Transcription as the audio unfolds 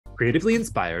Creatively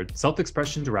inspired,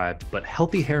 self-expression derived, but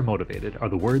healthy hair motivated are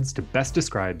the words to best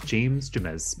describe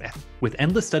Jamez Smith. With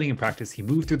endless study and practice, he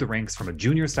moved through the ranks from a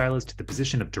junior stylist to the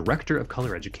position of Director of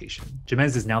Color Education.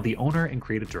 Jamez is now the owner and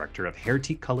creative director of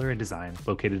Hairtique Color and Design,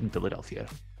 located in Philadelphia.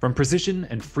 From precision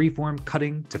and freeform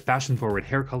cutting to fashion-forward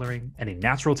hair coloring and a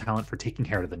natural talent for taking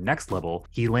hair to the next level,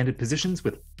 he landed positions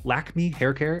with Lakme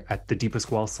Haircare at the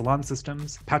Depasquale Salon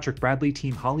Systems, Patric Bradley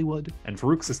Team Hollywood, and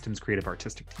Farouk Systems creative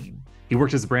artistic team. He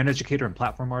worked as a brand educator and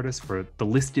platform artist for the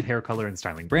listed hair color and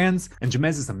styling brands, and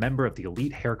Jamez is a member of the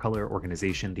elite hair color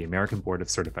organization, the American Board of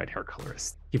Certified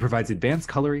Haircolorists. He provides advanced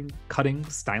coloring, cutting,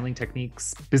 styling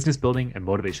techniques, business building, and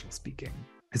motivational speaking.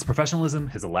 His professionalism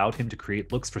has allowed him to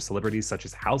create looks for celebrities such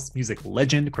as house music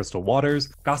legend Crystal Waters,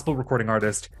 gospel recording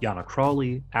artist Y'Anna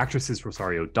Crawley, actresses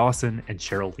Rosario Dawson, and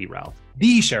Sheryl Lee Ralph.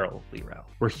 The Sheryl Lee Ralph.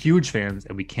 We're huge fans,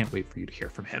 and we can't wait for you to hear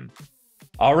from him.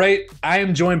 All right, I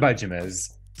am joined by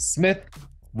Jamez Smith.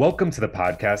 Welcome to the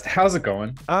podcast. How's it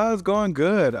going? It's going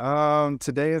good.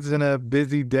 Today has been a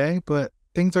busy day, but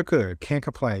things are good. Can't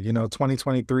complain.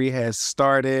 2023 has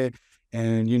started.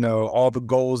 And, all the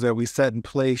goals that we set in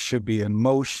place should be in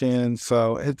motion.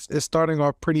 So it's starting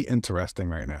off pretty interesting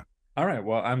right now. All right.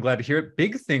 Well, I'm glad to hear it.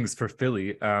 Big things for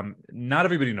Philly. Not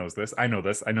everybody knows this. I know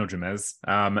this. I know Jamez.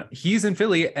 He's in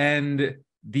Philly, and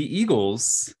the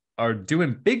Eagles are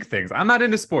doing big things. I'm not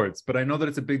into sports, but I know that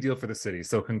it's a big deal for the city.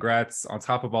 So congrats on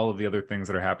top of all of the other things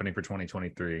that are happening for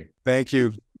 2023. Thank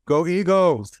you. Go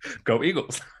Eagles. Go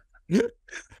Eagles.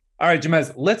 All right,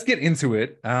 Jamez, let's get into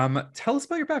it. Tell us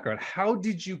about your background. How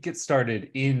did you get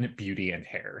started in beauty and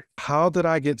hair? How did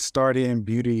I get started in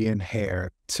beauty and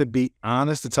hair? To be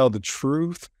honest, to tell the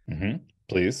truth,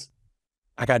 Please.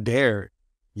 I got dared.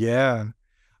 Yeah.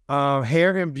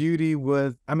 Hair and beauty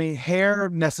hair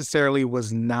necessarily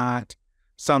was not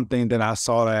something that I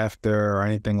sought after or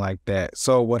anything like that.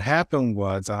 So what happened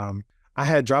was, I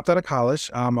had dropped out of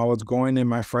college. I was going in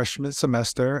my freshman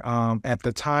semester. At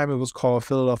the time, it was called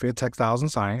Philadelphia Textiles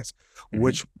and Science,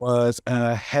 which was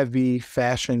a heavy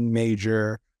fashion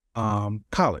major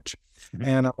college.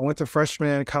 And I went to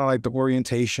freshman, kind of like the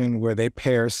orientation where they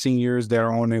pair seniors that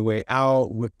are on their way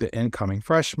out with the incoming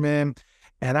freshmen.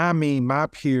 And my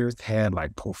peers had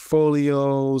like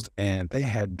portfolios and they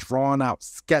had drawn out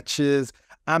sketches.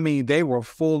 They were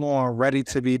full on ready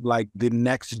to be like the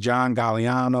next John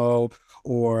Galliano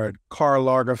or Karl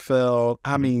Lagerfeld.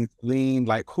 Lean,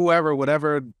 like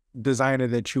whatever designer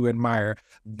that you admire,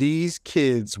 these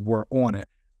kids were on it.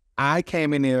 I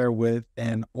came in there with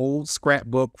an old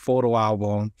scrapbook photo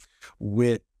album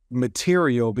with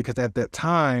material because at that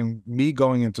time, me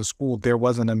going into school, there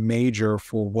wasn't a major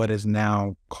for what is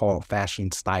now called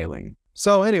fashion styling.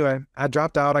 So anyway, I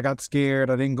dropped out. I got scared.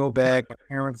 I didn't go back. My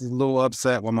parents was a little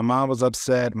upset. Well, my mom was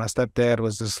upset. My stepdad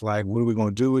was just like, what are we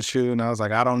going to do with you? And I was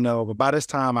like, I don't know. But by this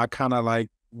time, I kind of like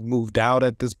moved out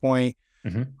at this point.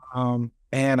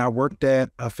 And I worked at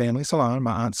a family salon,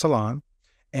 my aunt's salon.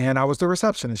 And I was the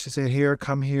receptionist. She said, here,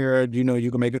 come here.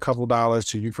 You can make a couple dollars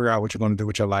till you figure out what you're going to do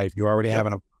with your life. You already have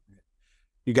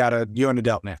you're an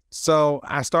adult now. So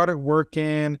I started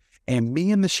working. And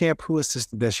me and the shampoo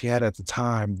assistant that she had at the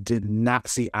time did not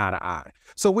see eye to eye.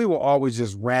 So we will always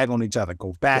just rag on each other,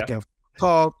 go back and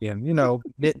talk and,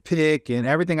 nitpick, and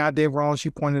everything I did wrong, she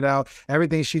pointed out.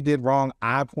 Everything she did wrong,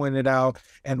 I pointed out.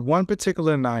 And one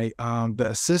particular night, the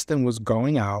assistant was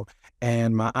going out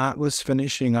and my aunt was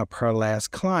finishing up her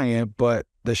last client, but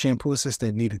the shampoo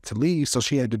assistant needed to leave, so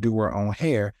she had to do her own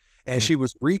hair. And she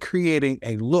was recreating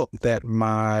a look that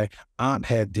my aunt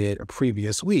had did a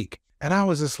previous week. And I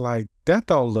was just like, that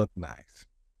don't look nice.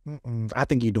 I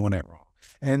think you're doing that wrong.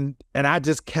 And I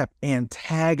just kept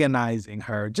antagonizing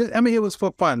her. It was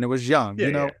for fun. It was young,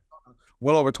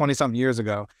 well over 20-something years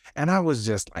ago. And I was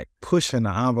just like pushing the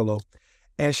envelope.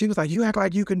 And she was like, you act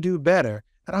like you can do better.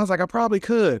 And I was like, I probably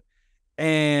could.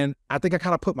 And I think I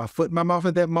kind of put my foot in my mouth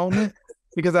at that moment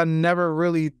because I never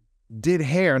really did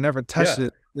hair, never touched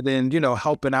it. Then,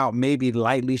 helping out, maybe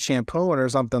lightly shampooing or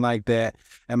something like that.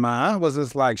 And my aunt was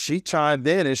just like, she chimed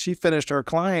in and she finished her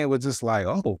client was just like,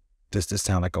 oh, does this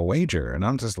sound like a wager? And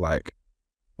I'm just like,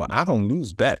 well, I don't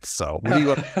lose bets. So what do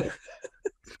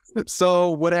you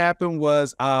So what happened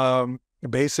was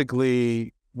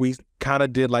basically we kind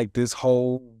of did like this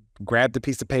whole grabbed a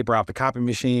piece of paper off the copy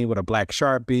machine with a black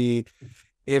Sharpie.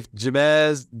 If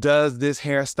Jamez does this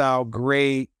hairstyle,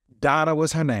 great. Donna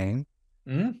was her name.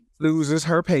 Loses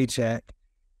her paycheck,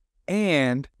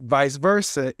 and vice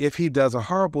versa. If he does a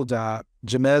horrible job,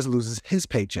 Jamez loses his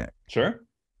paycheck. Sure.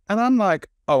 And I'm like,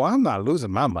 oh, I'm not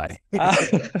losing my money.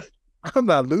 I'm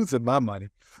not losing my money.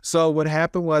 So what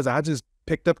happened was I just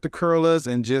picked up the curlers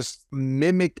and just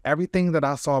mimicked everything that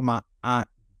I saw my aunt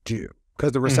do.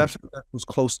 Because the reception was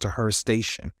close to her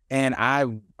station. And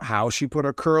how she put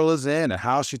her curlers in and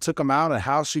how she took them out and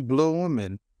how she blew them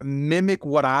and mimic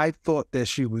what I thought that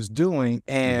she was doing.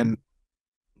 And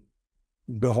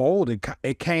behold,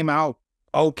 it came out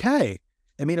okay.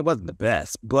 I mean, it wasn't the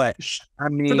best, but I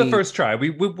mean, for the first try, we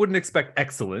wouldn't expect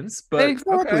excellence, but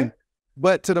exactly. Okay.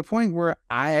 But to the point where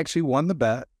I actually won the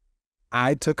bet.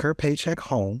 I took her paycheck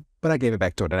home, but I gave it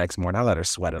back to her the next morning. I let her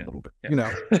sweat it a little bit, you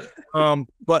know.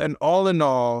 But in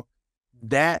all,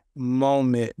 that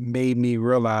moment made me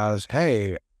realize,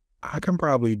 hey, I can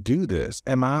probably do this.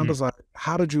 And my aunt was like,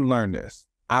 how did you learn this?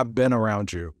 I've been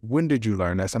around you. When did you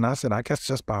learn this? And I said, I guess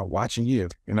just by watching you,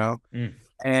 you know?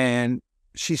 And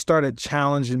she started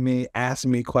challenging me,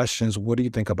 asking me questions. What do you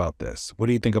think about this? What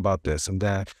do you think about this? And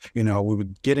then, you know, we were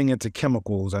getting into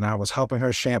chemicals and I was helping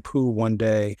her shampoo one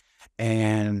day.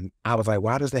 And I was like,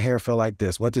 why does the hair feel like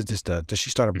this? What does this do? She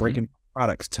started breaking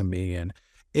products to me. And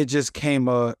it just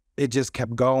it just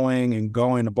kept going and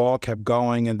going. The ball kept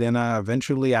going. And then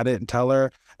eventually I didn't tell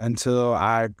her until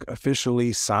I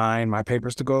officially signed my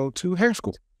papers to go to hair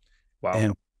school. Wow.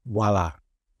 And voila,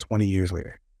 20 years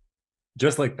later.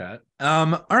 Just like that.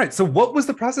 All right. So what was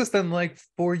the process then like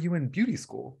for you in beauty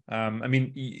school? I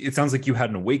mean, it sounds like you had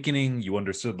an awakening. You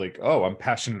understood like, oh, I'm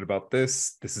passionate about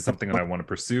this. This is something that I want to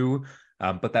pursue.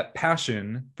 But that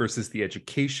passion versus the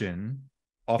education,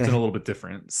 often a little bit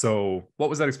different. So what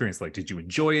was that experience like? Did you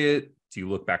enjoy it? Do you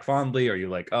look back fondly? Are you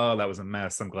like, oh, that was a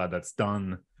mess. I'm glad that's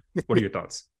done. What are your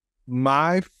thoughts?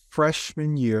 My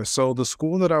freshman year, so the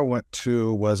school that I went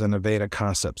to was an Educator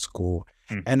concept school.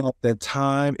 And at the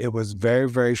time, it was very,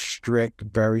 very strict,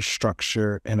 very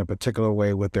structured in a particular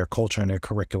way with their culture and their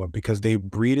curriculum because they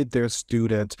breeded their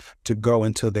students to go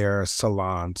into their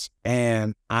salons.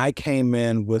 And I came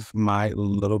in with my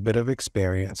little bit of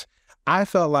experience. I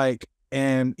felt like,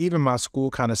 and even my school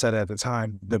kind of said at the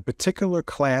time, the particular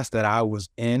class that I was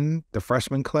in, the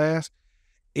freshman class,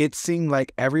 it seemed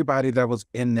like everybody that was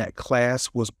in that class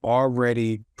was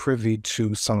already privy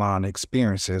to salon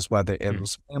experiences, whether it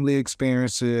was family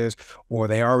experiences or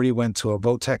they already went to a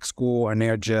Votech school and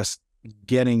they're just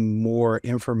getting more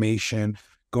information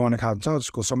going to cosmetology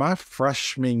school. So my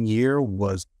freshman year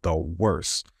was the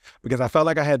worst because I felt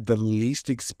like I had the least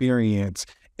experience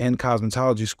in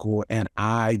cosmetology school and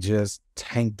I just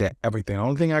tanked at everything. The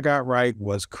only thing I got right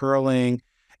was curling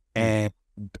and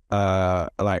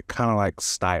like kind of like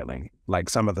styling, like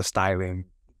some of the styling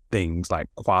things like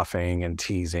coiffing and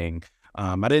teasing.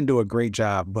 I didn't do a great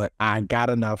job, but I got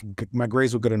enough, my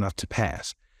grades were good enough to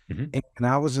pass. And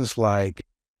I was just like,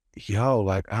 yo,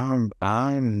 like I'm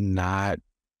not,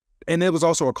 and it was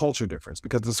also a culture difference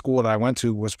because the school that I went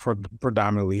to was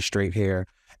predominantly straight hair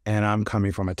and I'm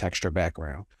coming from a texture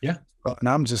background. Yeah. And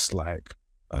I'm just like,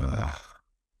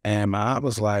 and I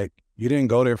was like, you didn't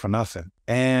go there for nothing.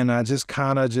 And I just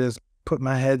kind of just put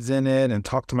my heads in it and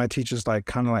talked to my teachers like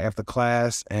kind of like after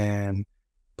class and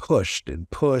pushed and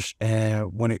pushed.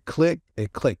 And when it clicked,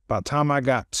 it clicked. By the time I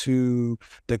got to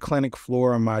the clinic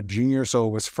floor in my junior, so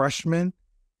it was freshman,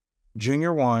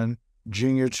 junior 1,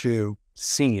 junior 2,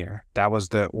 senior. That was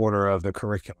the order of the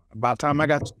curriculum. By the time I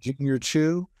got to junior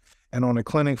 2 and on the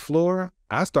clinic floor,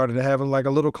 I started having like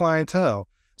a little clientele.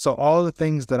 So all the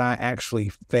things that I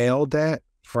actually failed at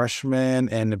freshman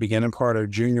and the beginning part of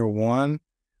junior 1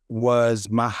 was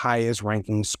my highest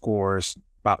ranking scores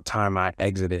about time I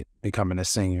exited becoming a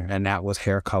senior. And that was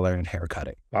hair color and hair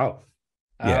cutting. Wow.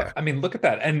 Yeah. I mean, look at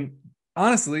that. And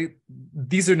honestly,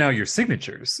 these are now your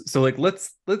signatures. So like,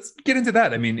 let's get into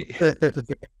that. I mean,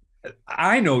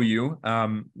 I know you.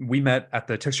 We met at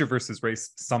the Texture versus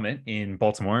Race Summit in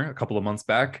Baltimore a couple of months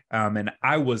back. And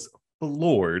I was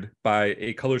floored by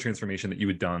a color transformation that you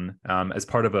had done as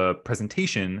part of a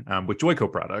presentation with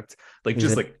Joico product, like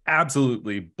just like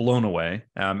absolutely blown away.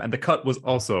 And the cut was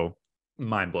also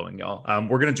mind-blowing, y'all.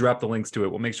 We're going to drop the links to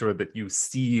it. We'll make sure that you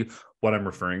see what I'm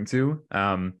referring to.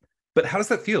 But how does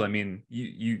that feel? I mean,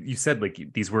 you said like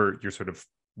these were your sort of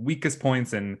weakest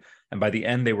points and by the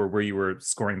end they were where you were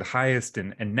scoring the highest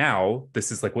and now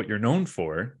this is like what you're known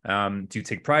for. Do you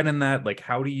take pride in that? Like,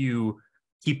 how do you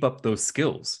keep up those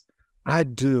skills? I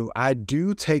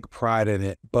do take pride in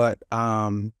it, but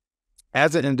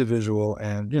as an individual,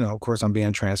 and of course I'm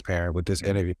being transparent with this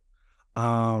interview,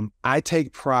 I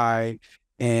take pride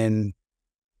in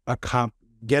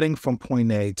getting from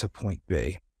point A to point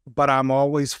B, but I'm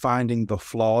always finding the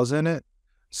flaws in it.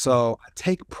 So I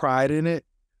take pride in it,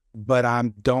 but I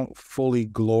don't fully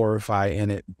glorify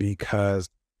in it because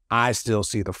I still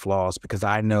see the flaws because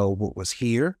I know what was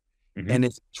here and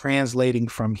it's translating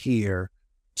from here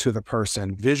to the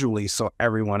person visually so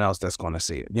everyone else that's going to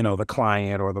see it, you know, the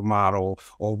client or the model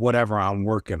or whatever I'm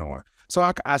working on. So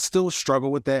I still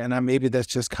struggle with that. And maybe that's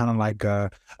just kind of like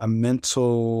a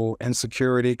mental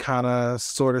insecurity kind of,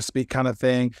 sort of speak kind of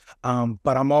thing.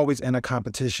 But I'm always in a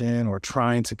competition or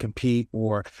trying to compete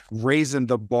or raising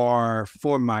the bar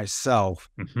for myself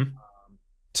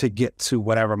to get to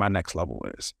whatever my next level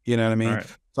is. You know what I mean?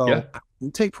 Right. So Yeah. I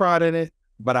do take pride in it,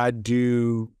 but I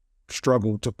do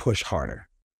struggle to push harder.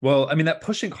 Well, I mean, that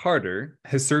pushing harder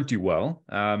has served you well,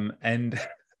 and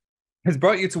has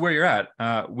brought you to where you're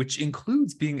at, which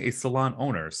includes being a salon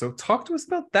owner. So talk to us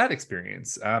about that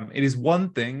experience. It is one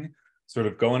thing sort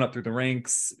of going up through the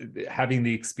ranks, having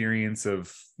the experience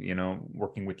of, you know,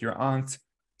 working with your aunt,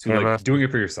 to like doing it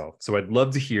for yourself. So I'd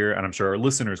love to hear, and I'm sure our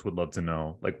listeners would love to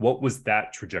know, like, what was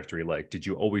that trajectory like? Did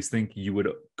you always think you would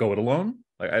go it alone?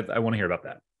 Like, I want to hear about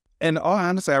that. And all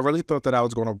honestly, I really thought that I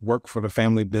was going to work for the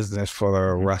family business for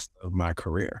the rest of my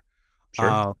career.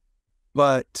 Sure.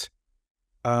 But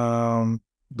the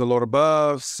Lord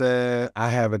above said, I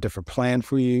have a different plan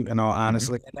for you, in all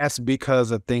honesty. And that's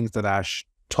because of things that I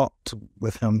talked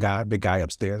with him, big guy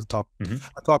upstairs. I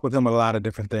talked with him a lot of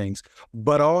different things.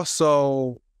 But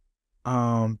also,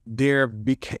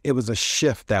 it was a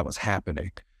shift that was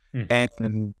happening.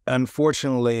 And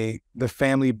unfortunately, the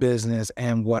family business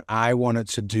and what I wanted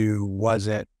to do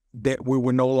wasn't, that we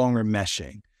were no longer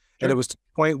meshing. And it was to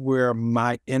the point where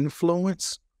my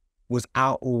influence was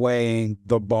outweighing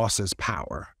the boss's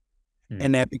power.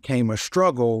 And that became a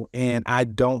struggle. And I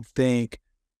don't think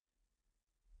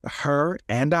her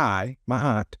and my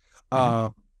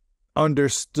aunt,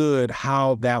 understood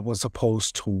how that was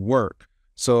supposed to work.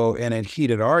 So in a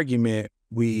heated argument,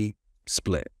 we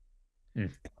split.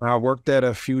 I worked at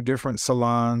a few different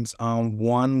salons.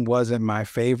 One wasn't my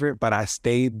favorite, but I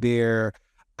stayed there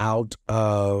out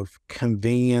of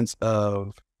convenience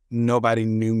of nobody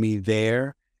knew me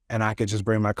there, and I could just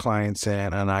bring my clients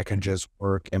in and I can just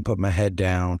work and put my head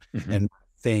down and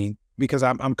think, because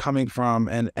I'm coming from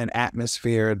an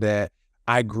atmosphere that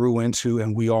I grew into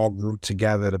and we all grew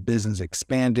together. The business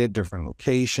expanded, different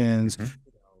locations,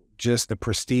 just the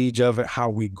prestige of it, how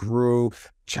we grew,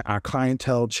 our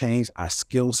clientele changed, our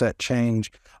skill set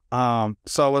changed. So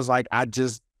it was like, I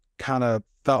just kind of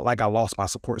felt like I lost my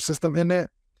support system in it.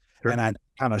 And I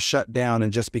kind of shut down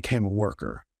and just became a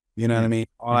worker. You know what I mean?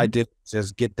 All I did was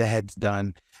just get the heads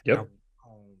done.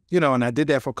 You know, and I did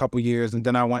that for a couple of years. And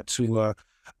then I went to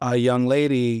a young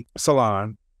lady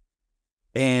salon,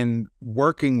 and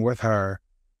working with her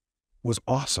was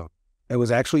awesome. It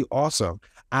was actually awesome.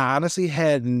 I honestly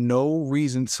had no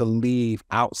reason to leave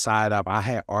outside of, I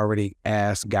had already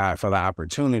asked God for the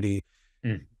opportunity,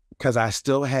 because I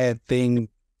still had things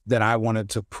that I wanted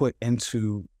to put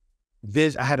into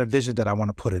I had a vision that I want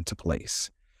to put into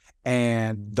place.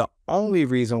 And the only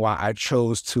reason why I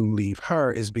chose to leave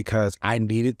her is because I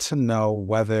needed to know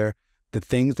whether the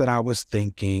things that I was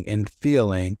thinking and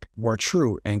feeling were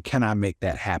true, and can I make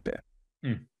that happen?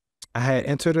 I had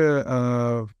entered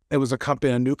it was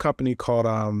a new company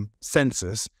called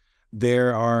Census. They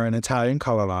are an Italian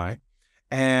color line.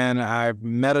 And I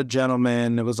met a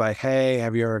gentleman that was like, hey,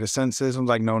 have you heard of Census? I was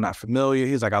like, no, not familiar.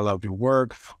 He's like, I love your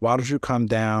work. Why don't you come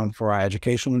down for our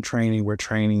educational training? We're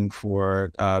training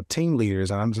for team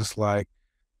leaders. And I'm just like,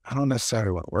 I don't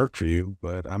necessarily want to work for you,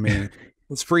 but I mean,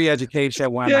 it's free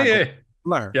education. Why not go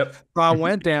learn? So I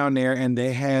went down there and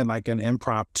they had like an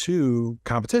impromptu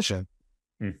competition.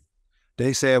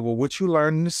 They said, well, what you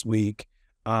learned this week,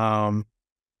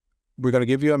 we're going to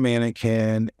give you a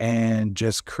mannequin and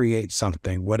just create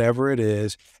something, whatever it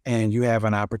is. And you have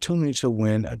an opportunity to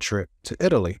win a trip to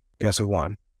Italy. Guess who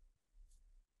won?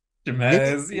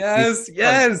 Jamez,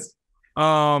 yes.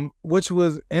 Which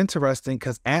was interesting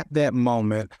because at that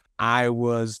moment, I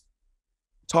was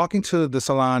talking to the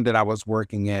salon that I was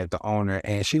working at, the owner,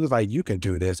 and she was like, you can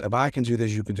do this. If I can do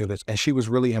this, you can do this. And she was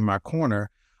really in my corner,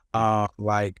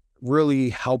 like really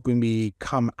helping me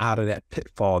come out of that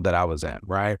pitfall that I was in,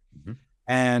 right?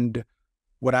 And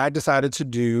what I decided to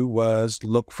do was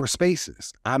look for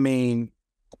spaces. I mean,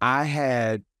 I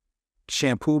had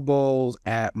shampoo bowls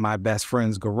at my best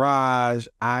friend's garage.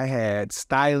 I had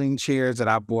styling chairs that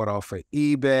I bought off of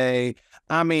eBay.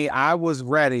 I mean, I was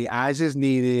ready. I just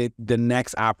needed the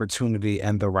next opportunity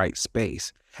and the right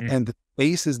space. And the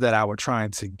spaces that I was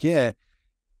trying to get,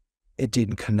 it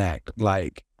didn't connect.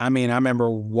 Like, I mean, I remember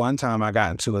one time I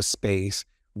got into a space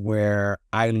where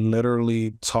I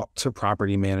literally talked to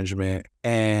property management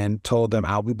and told them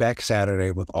I'll be back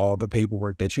Saturday with all the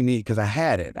paperwork that you need, because I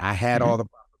had it. I had all the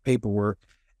paperwork,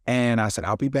 and I said,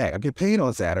 I'll be back. I get paid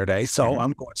on Saturday, so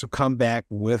I'm going to come back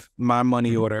with my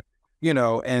money order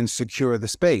and secure the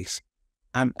space.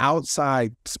 I'm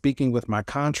outside speaking with my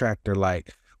contractor,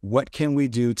 like, what can we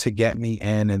do to get me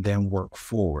in and then work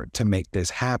forward to make this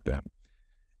happen?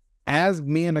 As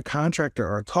me and the contractor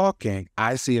are talking,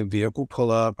 I see a vehicle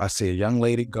pull up. I see a young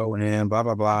lady go in, blah,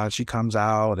 blah, blah. She comes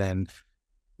out and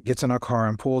gets in her car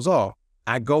and pulls off.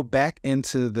 I go back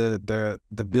into the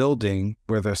building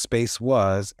where the space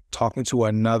was, talking to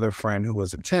another friend who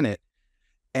was a tenant.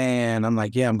 And I'm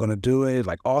like, yeah, I'm going to do it.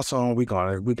 Like, awesome. We've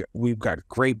got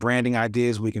great branding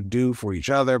ideas we can do for each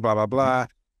other, blah, blah, blah.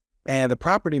 And the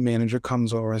property manager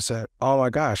comes over and said, oh my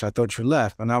gosh, I thought you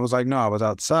left. And I was like, no, I was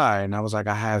outside. And I was like,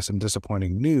 I have some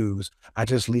disappointing news. I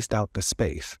just leased out the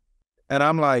space. And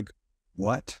I'm like,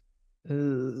 what?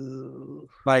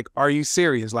 Like, are you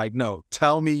serious? Like, no,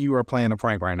 tell me you are playing a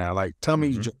prank right now. Like, tell me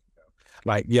you joking.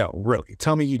 Like, yo, really,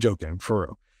 tell me you joking for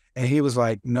real. And he was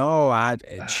like, no,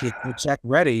 check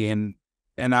ready. And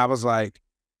I was like,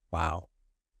 wow.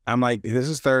 I'm like, this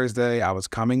is Thursday. I was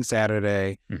coming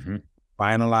Saturday.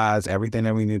 Finalize everything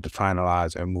that we need to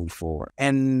finalize and move forward.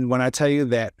 And when I tell you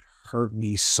that hurt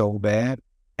me so bad,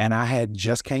 and I had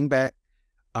just came back,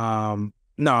 no,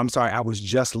 I'm sorry, I was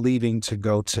just leaving to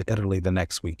go to Italy the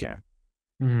next weekend.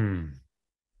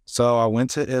 So I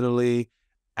went to Italy.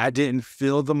 I didn't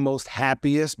feel the most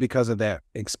happiest because of that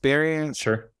experience.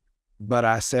 Sure. But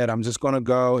I said, I'm just going to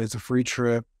go. It's a free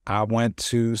trip. I went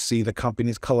to see the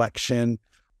company's collection.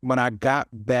 When I got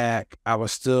back, I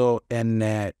was still in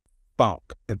that funk,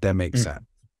 if that makes sense.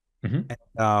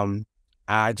 And,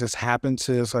 I just happened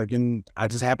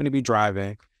to be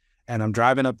driving, and I'm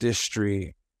driving up this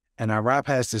street, and I ride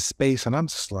past this space, and I'm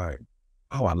just like,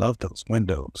 oh, I love those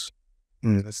windows.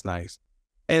 That's nice.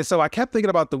 And so I kept thinking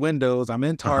about the windows. I'm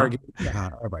in Target.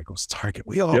 Everybody goes to Target.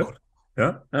 We all go.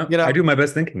 Yeah. I do my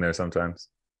best thinking there sometimes.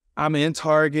 I'm in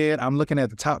Target. I'm looking at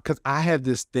the top because I have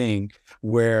this thing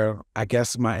where I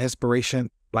guess my inspiration,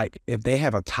 like if they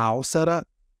have a towel set up,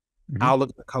 I'll look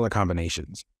at the color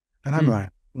combinations. And I'm like,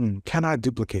 can I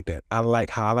duplicate that? I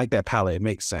like that palette. It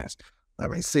makes sense.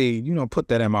 Let me see, put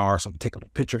that in my arsenal, take a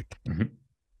picture,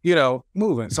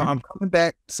 moving. So I'm coming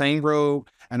back, same road,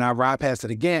 and I ride past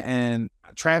it again and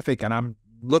traffic, and I'm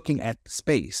looking at the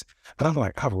space. And I'm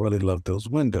like, I really love those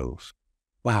windows.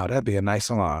 Wow, that'd be a nice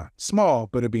salon. Small,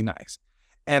 but it'd be nice.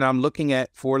 And I'm looking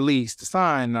at for lease the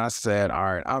sign, and I said,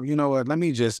 all right, you know what? Let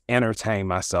me just entertain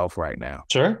myself right now.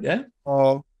 Sure, yeah.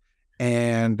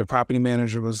 And the property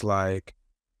manager was like,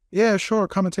 yeah, sure,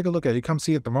 come and take a look at it. Come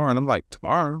see it tomorrow. And I'm like,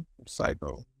 tomorrow? It's like,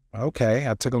 oh, okay.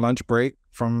 I took a lunch break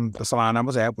from the salon I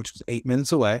was at, which was 8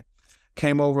 minutes away.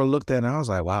 Came over, looked at it, and I was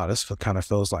like, wow, this kind of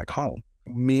feels like home.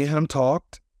 Me and him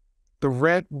talked. The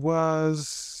rent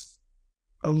was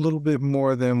a little bit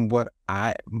more than what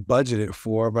I budgeted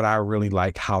for, but I really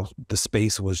like how the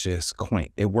space was just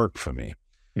quaint. It worked for me.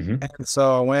 And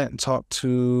so I went and talked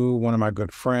to one of my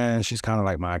good friends. She's kind of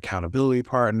like my accountability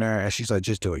partner. And she's like,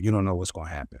 just do it. You don't know what's going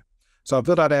to happen. So I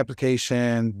filled out the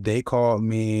application. They called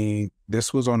me.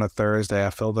 This was on a Thursday.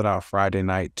 I filled it out Friday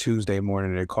night. Tuesday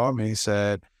morning, they called me and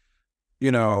said,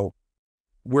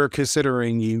 we're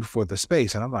considering you for the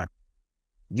space. And I'm like,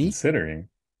 me? Considering?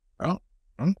 Oh,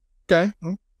 okay.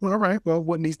 All right. Well,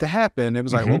 what needs to happen? It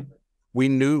was like, well, we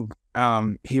knew, I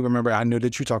knew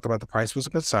that you talked about the price was a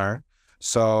concern.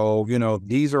 So,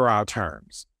 these are our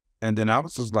terms. And then I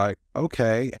was just like,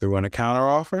 okay, threw in a counter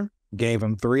offer, gave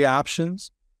them 3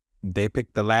 options. They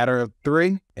picked the latter of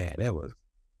 3, and it was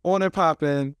on and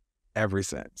popping ever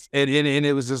since. And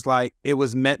it was just like, it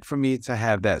was meant for me to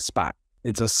have that spot.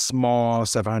 It's a small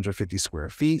 750 square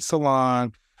feet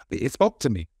salon. It spoke to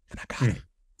me, and I got it.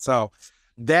 So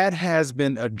that has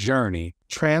been a journey,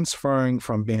 transferring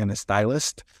from being a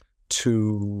stylist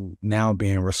to now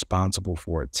being responsible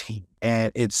for a team. And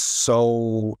it's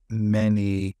so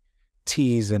many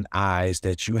T's and I's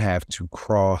that you have to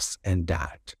cross and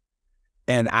dot.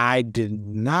 And I did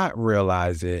not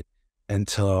realize it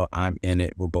until I'm in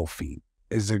it with both feet.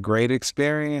 It's a great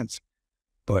experience,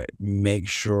 but make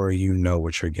sure you know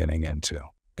what you're getting into,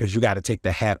 because you got to take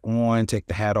the hat on, take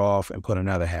the hat off, and put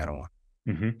another hat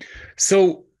on.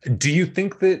 So do you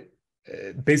think that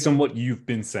based on what you've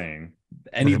been saying,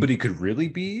 anybody could really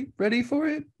be ready for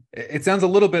it? It sounds a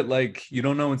little bit like you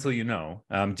don't know until you know.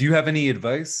 Do you have any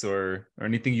advice or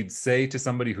anything you'd say to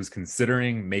somebody who's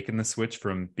considering making the switch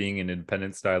from being an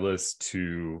independent stylist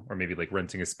to, or maybe like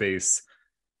renting a space,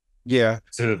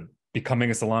 to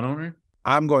becoming a salon owner?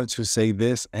 I'm going to say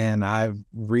this, and I've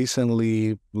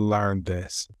recently learned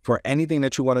this. For anything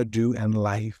that you want to do in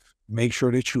life, make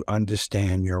sure that you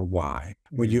understand your why.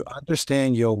 When you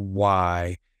understand your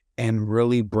why, and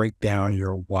really break down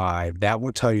your why. That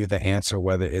will tell you the answer,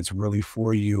 whether it's really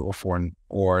for you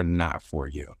or not for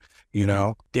you. You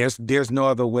know, there's no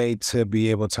other way to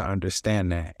be able to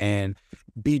understand that and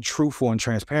be truthful and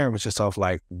transparent with yourself.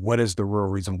 Like, what is the real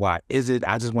reason why? Is it,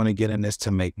 I just want to get in this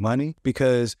to make money?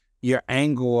 Because your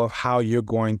angle of how you're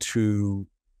going to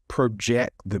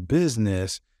project the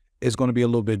business is going to be a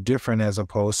little bit different, as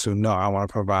opposed to, no, I want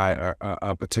to provide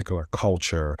a particular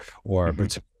culture or a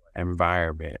particular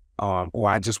environment, or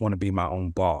I just want to be my own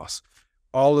boss.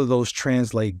 All of those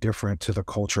translate different to the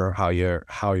culture of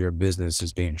how your business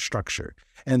is being structured.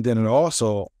 And then it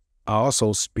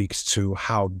also speaks to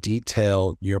how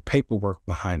detailed your paperwork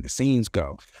behind the scenes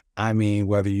go. I mean,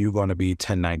 whether you're going to be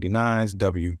 1099s,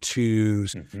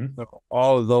 W-2s,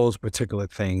 all of those particular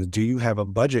things. Do you have a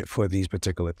budget for these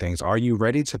particular things? Are you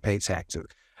ready to pay taxes?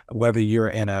 Whether you're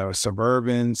in a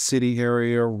suburban city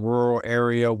area, rural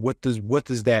area, what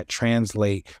does that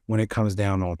translate when it comes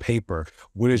down on paper?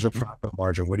 What is your profit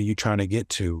margin? What are you trying to get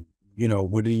to? You know,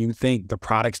 what do you think the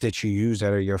products that you use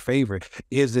that are your favorite?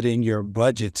 Is it in your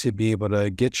budget to be able to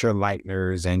get your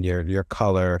lighteners and your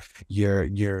color,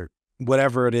 your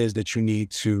whatever it is that you need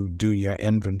to do your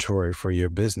inventory for your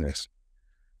business?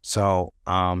 So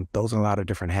those are a lot of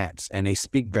different hats, and they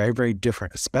speak very, very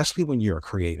different, especially when you're a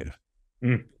creative.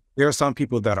 There are some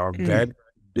people that are very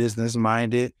business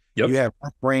minded. You have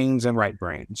left brains and right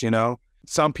brains, you know.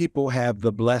 Some people have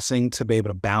the blessing to be able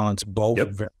to balance both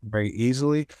very, very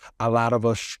easily. A lot of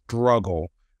us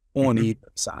struggle on either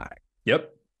side.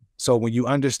 So when you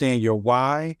understand your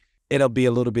why, it'll be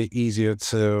a little bit easier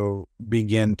to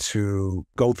begin to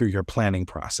go through your planning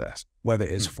process, whether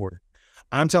it's for,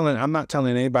 I'm not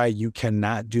telling anybody you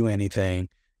cannot do anything.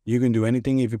 You can do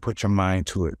anything if you put your mind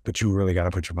to it, but you really got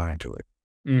to put your mind to it.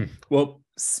 Well,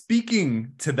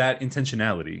 speaking to that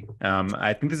intentionality,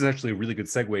 I think this is actually a really good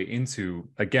segue into,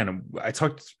 again, I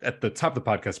talked at the top of the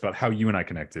podcast about how you and I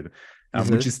connected,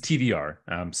 which is TVR.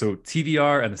 So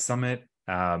TVR and the summit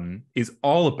is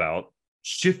all about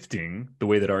shifting the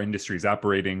way that our industry is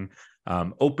operating,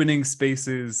 opening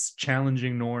spaces,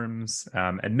 challenging norms,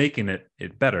 and making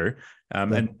it better.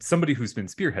 And somebody who's been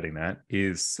spearheading that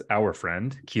is our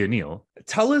friend, Kia Neal.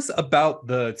 Tell us about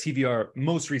the TVR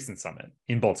most recent summit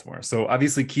in Baltimore. So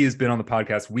obviously Kia's been on the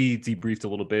podcast. We debriefed a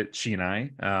little bit, she and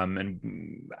I,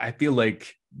 and I feel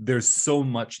like there's so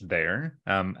much there.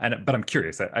 But I'm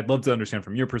curious, I'd love to understand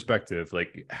from your perspective,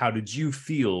 like, how did you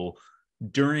feel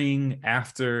during,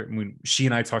 after? I mean, she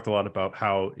and I talked a lot about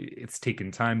how it's taken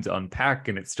time to unpack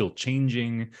and it's still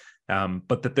changing.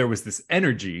 But that there was this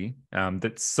energy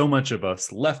that so much of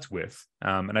us left with.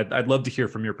 And I'd love to hear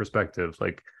from your perspective,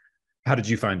 like, how did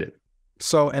you find it?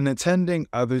 So in attending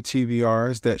other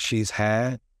TVRs that she's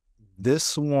had,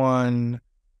 this one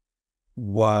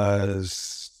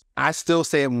was, I still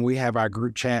say it when we have our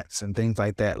group chats and things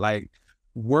like that, like,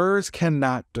 words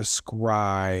cannot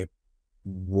describe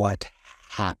what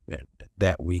happened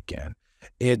that weekend.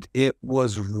 It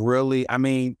was really, I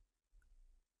mean,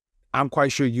 I'm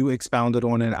quite sure you expounded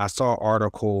on it. I saw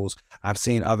articles. I've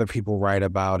seen other people write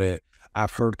about it.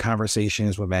 I've heard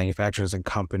conversations with manufacturers and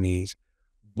companies,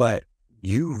 but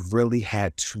you really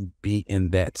had to be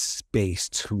in that space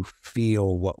to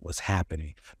feel what was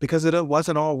happening, because it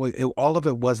wasn't always, all of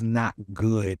it was not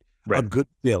good, a good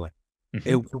feeling.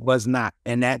 It was not.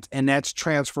 And that's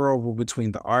transferable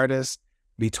between the artists,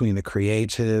 between the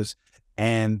creatives,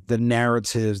 and the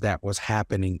narratives that was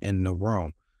happening in the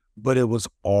room. But it was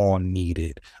all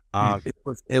needed.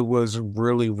 It was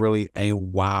really, really a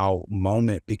wow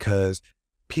moment, because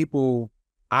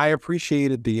I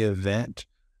appreciated the event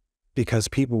because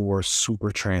people were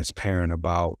super transparent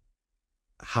about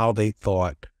how they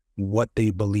thought, what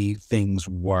they believed things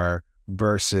were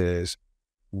versus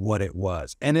what it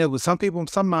was. And it was,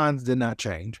 some minds did not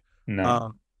change.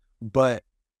 But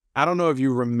I don't know if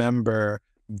you remember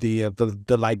the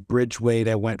like bridgeway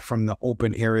that went from the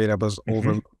open area that was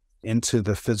over into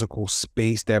the physical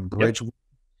space, that bridge.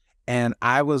 And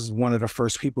I was one of the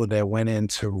first people that went in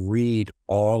to read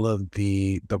all of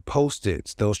the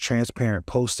Post-its, those transparent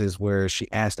Post-its where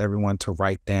she asked everyone to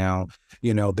write down,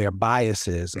 you know, their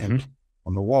biases, and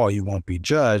on the wall, you won't be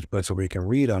judged, but so we can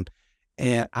read them.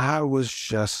 And I was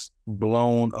just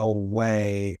blown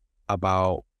away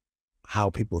about how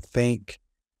people think,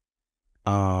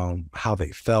 how they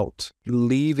felt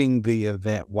leaving the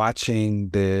event, watching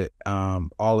the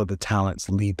all of the talents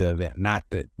leave the event, not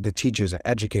the teachers and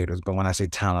educators, but when I say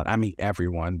talent, I mean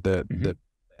everyone that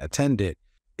attended.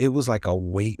 It was like a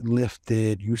weight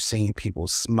lifted. You've seen people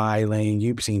smiling,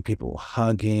 you've seen people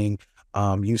hugging,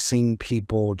 You've seen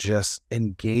people just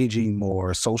engaging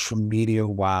more social media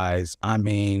wise. I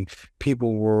mean,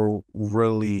 people were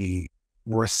really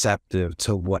receptive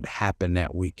to what happened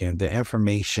that weekend. The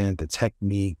information, the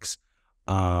techniques,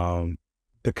 the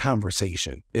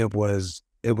conversation. It was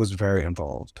very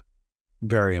involved,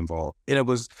 very involved. And it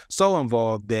was so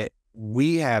involved that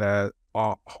we had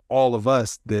all of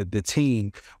us, the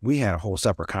team, we had a whole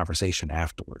separate conversation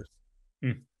afterwards.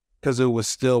 Because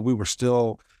we were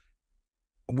still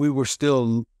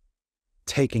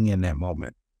taking in that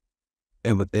moment.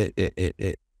 It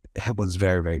was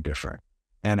very, very different.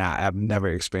 And I've never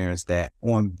experienced that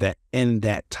in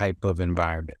that type of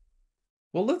environment.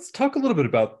 Well, let's talk a little bit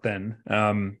about then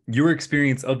your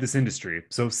experience of this industry.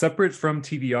 So separate from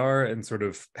TVR and sort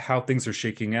of how things are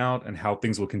shaking out and how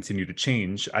things will continue to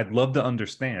change, I'd love to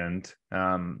understand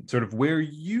sort of where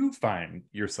you find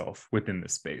yourself within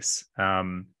this space.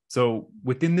 So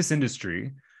within this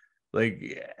industry,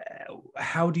 like,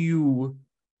 how do you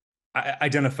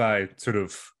identify sort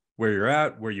of where you're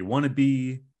at, where you want to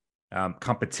be?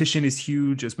 Competition is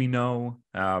huge, as we know.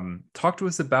 Talk to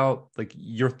us about like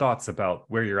your thoughts about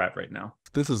where you're at right now.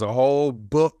 This is a whole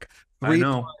book, I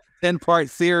know. 10-part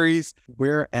series.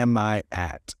 Where am I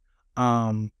at?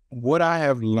 What I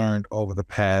have learned over the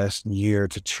past year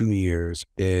to 2 years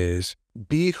is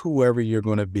be whoever you're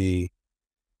going to be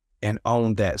and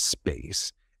own that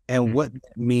space. And what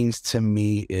that means to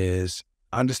me is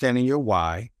understanding your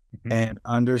why and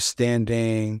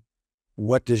understanding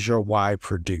what does your why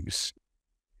produce.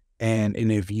 And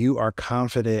if you are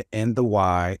confident in the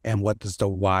why and what does the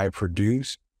why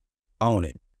produce, own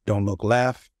it. Don't look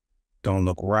left. Don't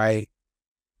look right.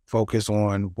 Focus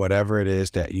on whatever it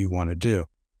is that you want to do.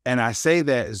 And I say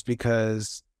that is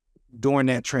because during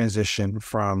that transition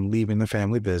from leaving the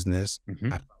family business, I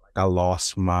felt like I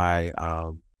lost my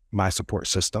my support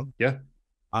system. Yeah.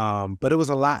 But it was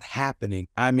a lot happening.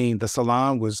 I mean, the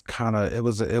salon was it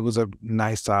was a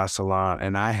nice size salon.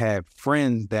 And I had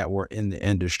friends that were in the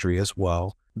industry as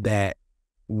well, that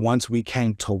once we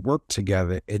came to work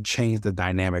together, it changed the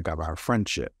dynamic of our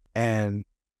friendship. And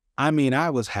I mean, I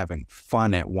was having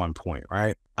fun at one point,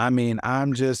 right? I mean,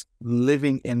 I'm just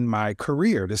living in my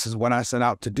career. This is what I set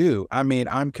out to do. I mean,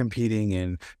 I'm competing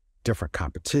in different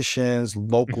competitions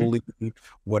locally,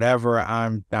 whatever.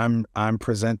 I'm trying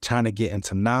to get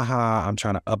into NAHA. I'm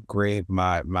trying to upgrade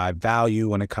my value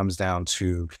when it comes down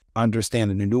to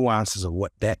understanding the nuances of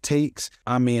what that takes.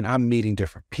 I mean, I'm meeting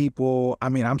different people. I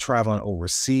mean, I'm traveling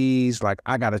overseas. Like,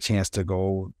 I got a chance to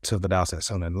go to Vidal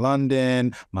Sassoon in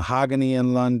London, Mahogany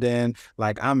in London.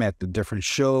 Like, I'm at the different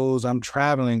shows. I'm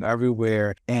traveling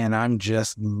everywhere and I'm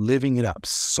just living it up,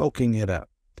 soaking it up,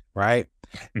 right?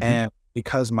 And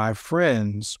because my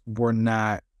friends were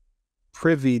not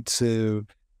privy to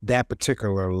that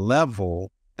particular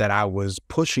level that I was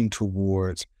pushing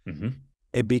towards,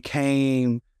 it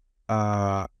became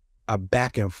a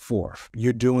back and forth.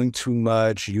 You're doing too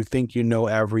much. You think you know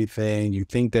everything. You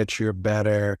think that you're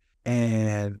better.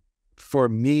 And for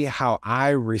me, how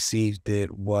I received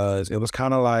it was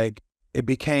kind of like it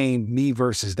became me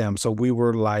versus them. So we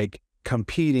were like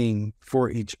competing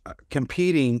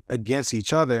against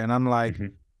each other. And I'm like,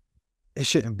 it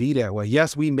shouldn't be that way.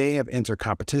 Yes, we may have entered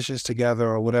competitions together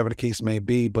or whatever the case may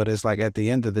be, but it's like at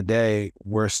the end of the day,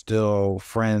 we're still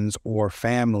friends or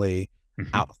family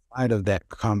outside of that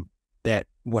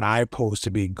what I pose to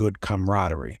be good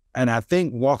camaraderie. And I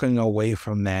think walking away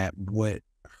from that, what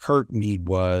hurt me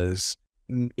was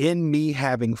in me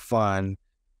having fun,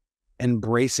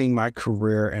 embracing my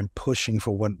career and pushing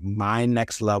for what my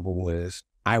next level is,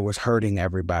 I was hurting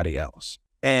everybody else.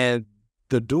 And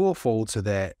the dual fold to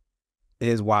that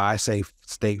is why I say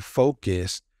stay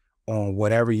focused on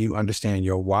whatever you understand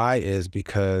your why is,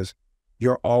 because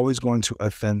you're always going to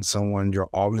offend someone. You're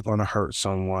always going to hurt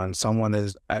someone.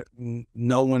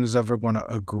 No one is ever going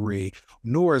to agree,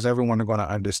 nor is everyone going to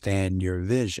understand your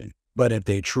vision. But if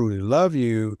they truly love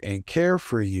you and care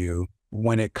for you,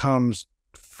 when it comes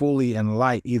fully in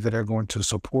light, either they're going to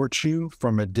support you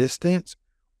from a distance,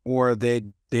 or they're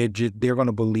going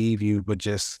to believe you, but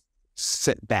just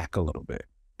sit back a little bit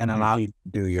and allow you to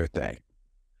do your thing.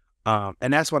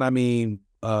 And that's what I mean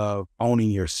of owning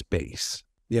your space.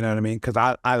 You know what I mean? Because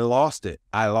I lost it.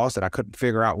 I couldn't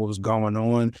figure out what was going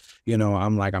on. You know,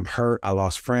 I'm hurt. I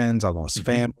lost friends. I lost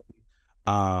family.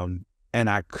 And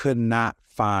I could not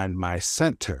find my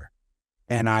center.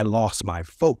 And I lost my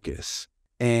focus.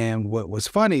 And what was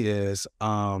funny is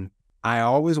I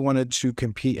always wanted to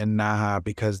compete in NAHA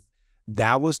because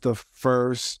that was the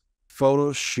first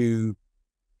photo shoot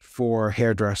for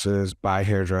hairdressers by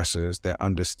hairdressers that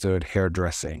understood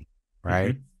hairdressing,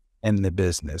 right? in the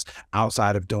business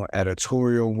outside of doing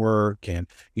editorial work and,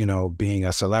 you know, being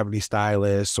a celebrity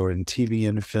stylist or in TV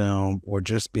and film, or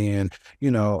just being,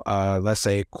 you know, let's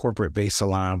say corporate based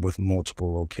salon with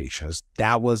multiple locations.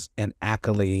 That was an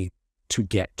accolade to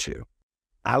get to.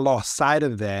 I lost sight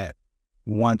of that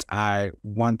once I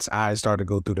started to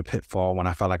go through the pitfall, when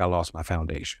I felt like I lost my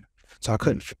foundation. So I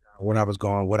couldn't figure out where I was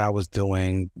going, what I was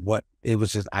doing, it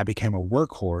was just, I became a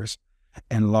workhorse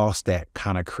and lost that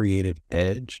kind of creative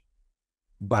edge.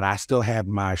 But I still have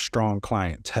my strong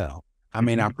clientele. I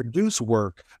mean, I produce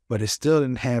work, but it still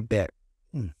didn't have that,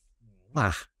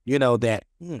 you know, that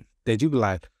you be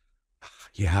like,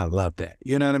 yeah, I love that.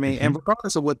 You know what I mean? And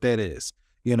regardless of what that is,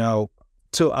 you know,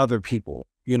 to other people,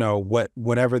 you know,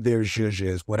 whatever their zhuzh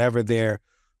is, whatever that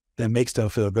makes them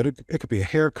feel good. It could be a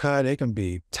haircut, it can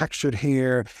be textured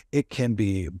hair, it can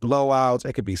be blowouts,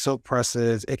 it could be silk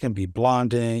presses, it can be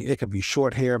blonding, it could be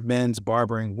short hair, men's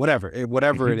barbering, whatever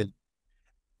it is.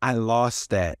 I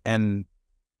lost that. And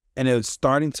it was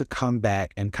starting to come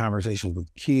back in conversations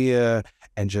with Kia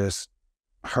and just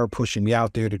her pushing me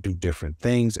out there to do different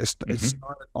things. It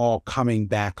started all coming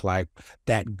back, like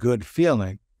that good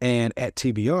feeling. And at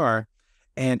TBR,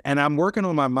 and I'm working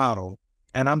on my model,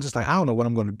 and I'm just like, I don't know what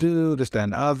I'm going to do, this, that,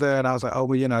 and the other. And I was like, oh,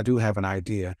 well, you know, I do have an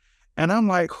idea. And I'm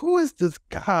like, who is this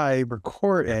guy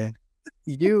recording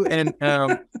you? And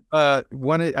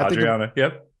Adriana,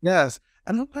 yep. Yes.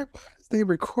 And I'm like, why is they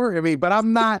recording me? But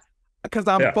I'm not, because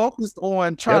I'm focused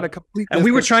on trying to complete this. And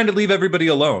we were trying to leave everybody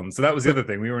alone. So that was the other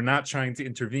thing. We were not trying to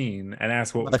intervene and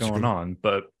ask what was going on.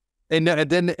 But and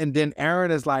then Aaron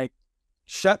is like,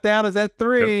 shutdown is at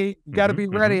 3. You got to be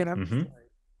ready. And I'm like,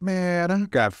 man, I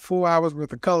got 4 hours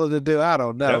worth of color to do. I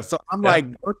don't know. So I'm like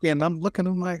working, I'm looking,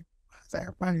 I'm like, what's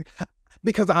everybody?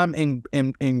 Because I'm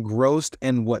engrossed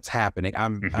in what's happening.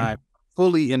 I'm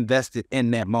fully invested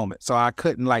in that moment. So I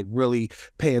couldn't like really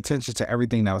pay attention to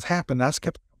everything that was happening. I just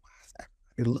kept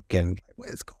looking, like, what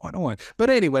is going on? But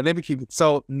anyway, let me keep it.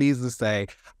 So needless to say,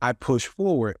 I pushed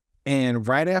forward. And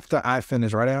right after I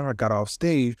got off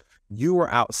stage, you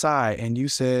were outside and you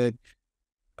said,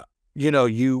 you know,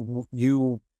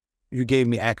 you gave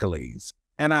me accolades.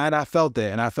 And I felt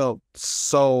that, and I felt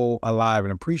so alive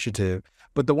and appreciative.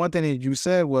 But the one thing that you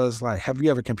said was like, have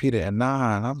you ever competed at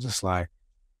 9? I'm just like,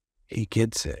 he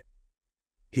gets it.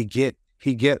 He get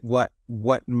what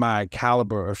my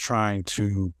caliber of trying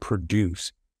to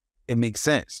produce. It makes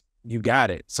sense. You got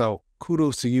it. So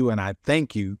kudos to you. And I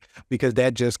thank you, because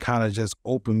that just kind of just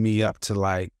opened me up to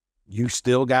like, you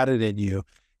still got it in you.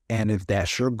 And if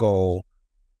that's your goal,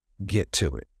 get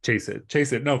to it. Chase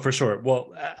it. No, for sure.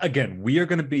 Well, again, we are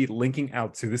going to be linking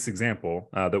out to this example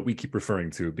that we keep referring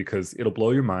to, because it'll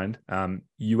blow your mind.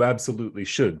 You absolutely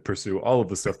should pursue all of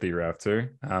the stuff that you're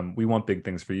after. We want big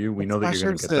things for you. We know that you're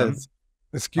going to get them.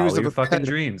 Excuse your fucking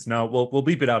dreams. No, we'll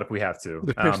beep it out if we have to.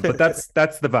 But that's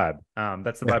the vibe.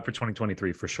 That's the vibe for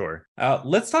 2023 for sure.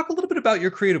 Let's talk a little bit about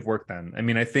your creative work then. I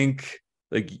mean, I think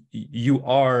like you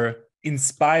are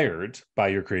inspired by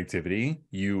your creativity.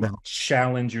 You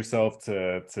challenge yourself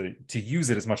to use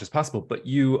it as much as possible, but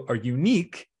you are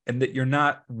unique in that you're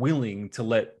not willing to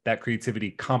let that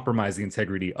creativity compromise the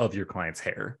integrity of your client's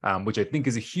hair, which I think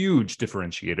is a huge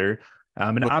differentiator,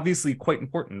 and obviously quite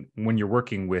important when you're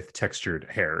working with textured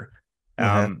hair.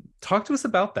 Talk to us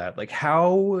about that. Like,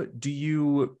 how do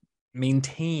you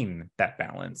maintain that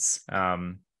balance?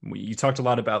 You talked a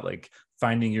lot about like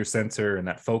finding your center and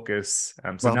that focus.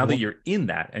 So now that you're in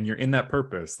that and you're in that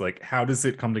purpose, like, how does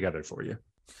it come together for you?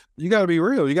 You got to be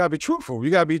real. You got to be truthful. You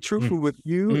got to be truthful with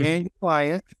you and your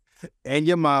client and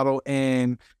your model,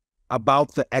 and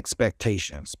about the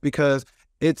expectations, because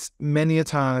it's many a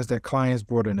times that clients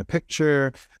brought in a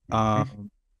picture.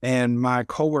 And my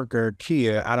coworker,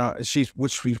 Kia,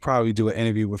 which we probably do an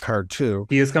interview with her too.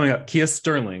 Kia's coming up. Kia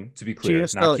Sterling, to be clear,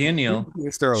 not Kia Neal.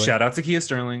 Shout out to Kia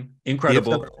Sterling.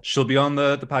 Incredible. She'll be on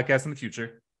the podcast in the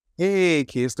future. Hey,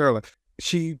 Kia Sterling.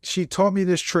 She taught me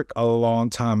this trick a long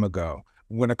time ago.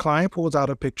 When a client pulls out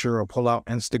a picture or pull out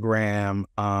Instagram,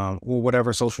 or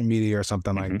whatever social media or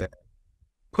something like that,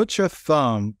 put your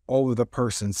thumb over the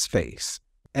person's face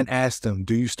and ask them,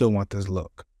 do you still want this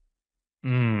look?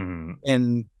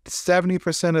 And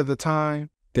 70% of the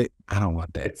time, I don't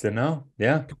want that. It's a no.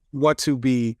 Yeah. Want to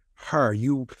be her.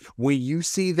 When you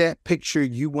see that picture,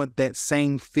 you want that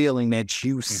same feeling that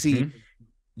you see.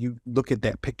 You look at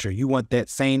that picture, you want that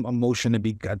same emotion to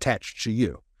be attached to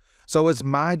you. So it's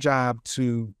my job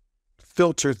to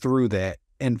filter through that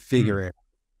and figure it out,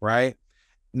 right?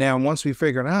 Now, once we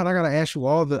figure it out, I gotta ask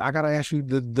you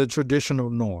the traditional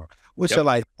norm. What's your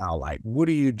lifestyle like? What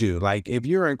do you do? Like, if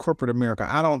you're in corporate America,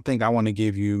 I don't think I want to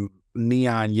give you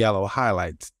neon yellow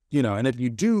highlights you know, and if you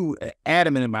do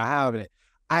adamant about having it,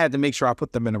 I had to make sure I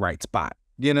put them in the right spot.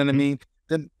 You know what I mean?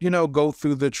 Then, you know, go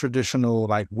through the traditional,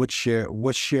 like, what's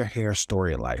your hair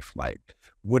story life? Like,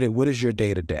 what is your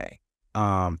day to day?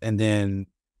 And then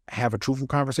have a truthful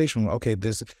conversation. Okay,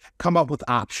 come up with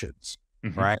options,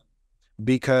 right?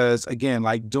 Because again,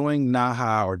 like doing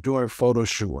Naha or doing photo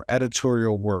shoot or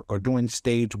editorial work or doing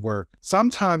stage work,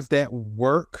 sometimes that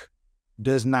work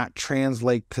does not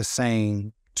translate the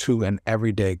same to an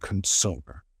everyday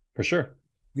consumer. For sure.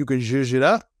 You can zhuzh it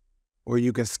up or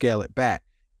you can scale it back.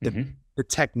 The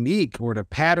technique or the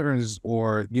patterns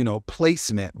or, you know,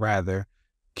 placement rather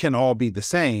can all be the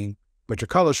same, but your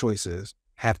color choices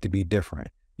have to be different.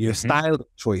 Your style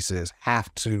choices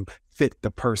have to fit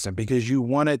the person, because you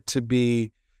want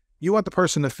the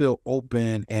person to feel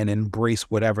open and embrace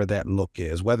whatever that look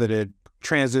is, whether they're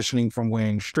transitioning from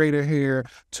wearing straighter hair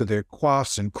to their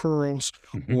coifs and curls,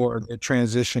 or they're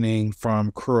transitioning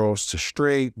from curls to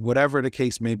straight, whatever the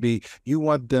case may be. You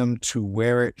want them to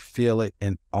wear it, feel it,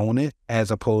 and own it, as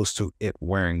opposed to it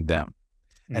wearing them.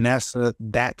 And that's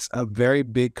a very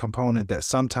big component that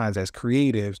sometimes as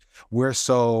creatives, we're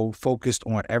so focused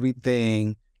on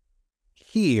everything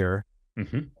here,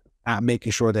 not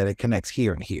making sure that it connects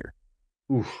here and here.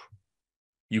 Oof.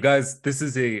 You guys, this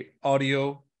is a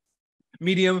audio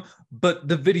medium, but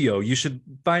the video, you should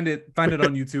find it on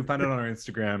YouTube, find it on our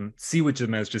Instagram, see what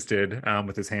Jamez just did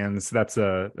with his hands. That's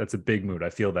a big mood. I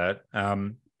feel that.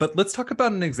 But let's talk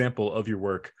about an example of your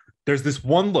work. There's this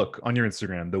one look on your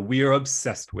Instagram that we are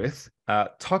obsessed with.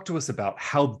 Talk to us about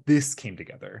how this came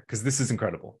together, because this is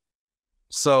incredible.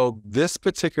 So this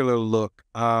particular look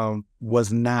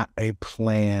was not a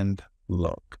planned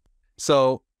look.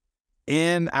 So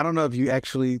I don't know if you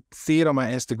actually see it on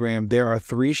my Instagram, there are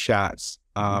 3 shots,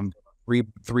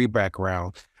 three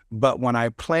backgrounds. But when I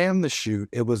planned the shoot,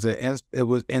 it was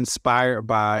inspired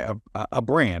by a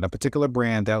particular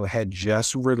brand that had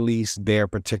just released their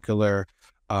particular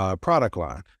product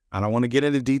line. I don't want to get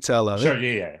into detail of it. Sure,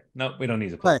 yeah. No, we don't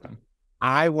need to plug them.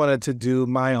 I wanted to do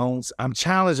my own. I'm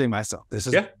challenging myself. This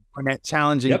is on that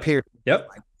challenging period. Like,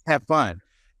 have fun.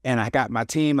 And I got my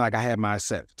team. Like, I had my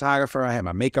set photographer, I had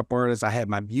my makeup artist, I had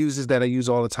my muses that I use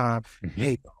all the time.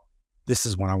 Hey, this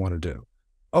is what I want to do.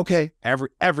 Okay,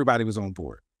 everybody was on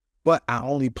board, but I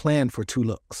only planned for 2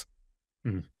 looks.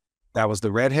 That was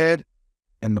the redhead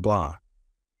and the blonde.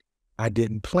 I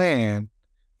didn't plan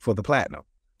for the platinum.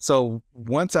 So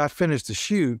once I finished the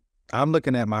shoot, I'm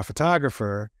looking at my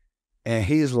photographer and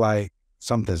he's like,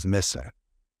 something's missing.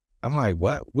 I'm like,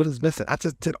 what? What is missing? I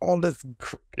just did all this.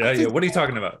 Yeah. What are you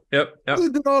talking about? Yep. I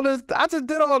just did all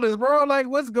this, bro. Like,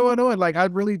 what's going on? Like, I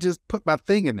really just put my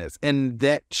thing in this. And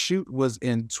that shoot was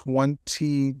in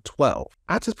 2012.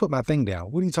 I just put my thing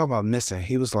down. What are you talking about missing?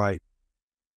 He was like,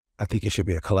 I think it should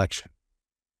be a collection.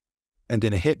 And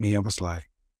then it hit me. I was like,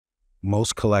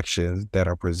 most collections that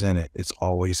are presented, it's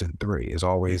always in 3. It's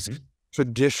always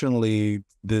traditionally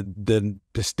the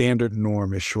standard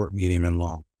norm is short, medium, and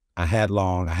long. I had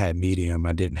long, I had medium,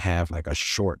 I didn't have like a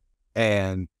short.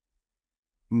 And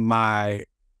my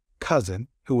cousin,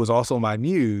 who was also my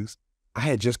muse, I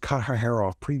had just cut her hair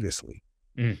off previously.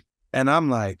 And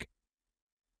I'm like,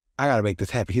 I gotta make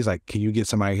this happen. He's like, can you get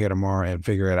somebody here tomorrow and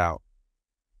figure it out?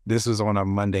 This was on a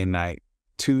Monday night.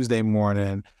 Tuesday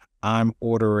morning, I'm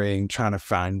trying to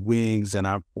find wigs, and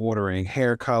I'm ordering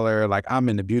hair color. Like, I'm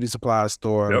in the beauty supply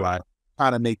store, like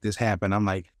trying to make this happen. I'm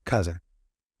like, cousin,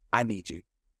 I need you.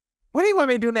 What do you want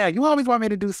me to do now? You always want me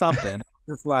to do something.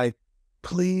 It's like,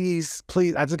 please,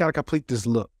 I just got to complete this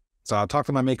look. So I talked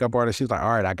to my makeup artist. She was like,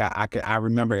 all right, I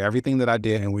remember everything that I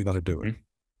did and we're going to do it.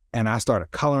 And I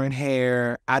started coloring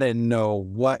hair. I didn't know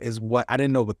what is what. I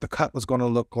didn't know what the cut was going to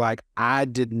look like.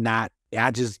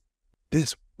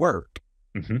 This worked.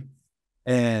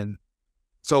 And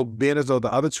so being as though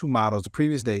the other 2 models the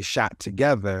previous day shot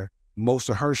together, most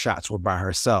of her shots were by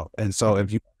herself. And so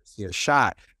if you see a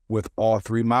shot with all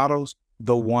 3 models,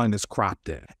 the one is cropped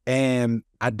in. And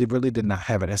I really did not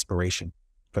have an inspiration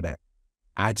for that.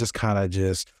 I just kind of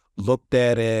just looked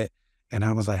at it and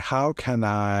I was like, how can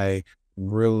I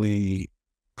really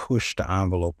push the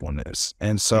envelope on this?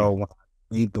 And so when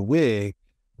I made the wig,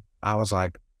 I was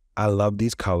like, I love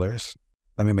these colors.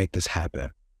 Let me make this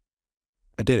happen.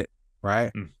 I did it,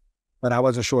 right? But I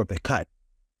wasn't sure if they cut.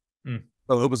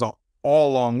 So it was an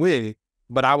all long wig,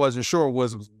 but I wasn't sure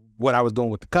what I was doing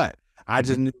with the cut. I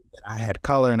just knew that I had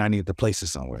color and I needed to place it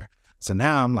somewhere. So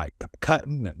now I'm like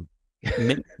cutting and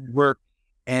making it work.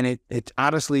 And it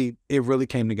honestly, it really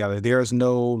came together. There's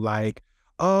no like,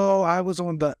 oh, I was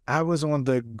on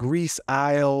the grease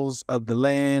aisles of the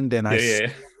land and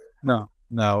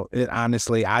no, it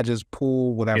honestly, I just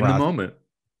pull whatever in the moment.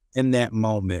 in that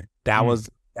moment. That was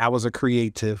a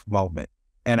creative moment.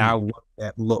 And I worked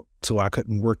that look till I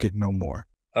couldn't work it no more.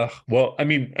 Well, I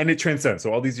mean, and it transcends.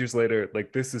 So all these years later,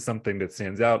 like this is something that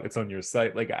stands out. It's on your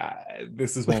site. Like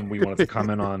this is one we wanted to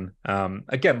comment on.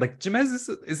 Again, like Jamez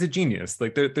is a genius.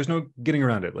 Like there's no getting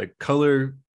around it. Like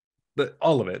color,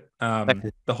 all of it.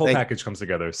 The whole package comes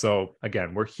together. So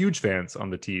again, we're huge fans on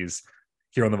the teas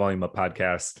here on the Volume Up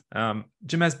podcast.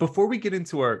 Jamez, before we get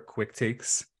into our quick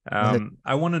takes,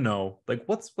 I want to know, like,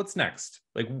 what's next?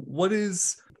 Like, what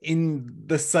is in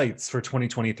the sights for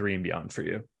 2023 and beyond for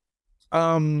you?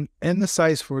 In the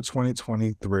sites for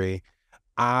 2023,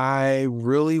 I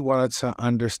really wanted to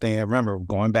understand, remember,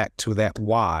 going back to that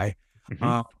why,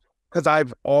 because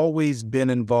I've always been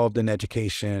involved in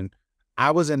education.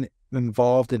 I was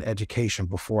involved in education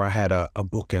before I had a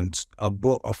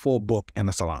full book in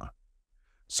a salon.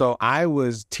 So I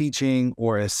was teaching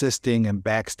or assisting and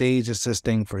backstage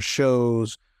assisting for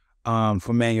shows,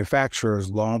 for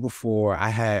manufacturers long before I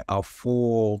had a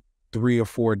full 3 or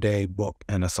 4 day book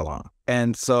in a salon.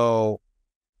 And so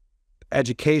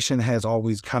education has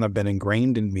always kind of been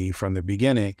ingrained in me from the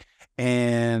beginning.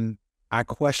 And I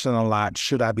question a lot,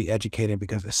 should I be educated?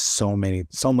 Because there's so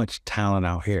much talent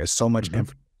out here, so much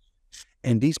information.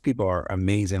 And these people are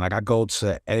amazing. Like I go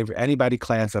to anybody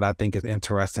class that I think is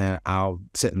interesting. I'll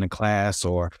sit in the class,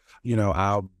 or,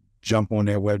 I'll jump in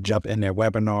their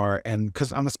webinar. And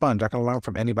cause I'm a sponge, I can learn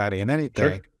from anybody and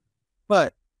anything. Sure.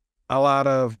 But a lot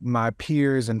of my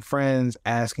peers and friends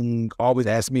always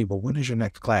ask me, well, when is your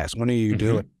next class? When are you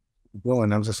doing?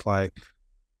 I'm just like,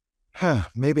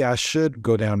 maybe I should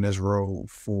go down this road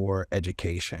for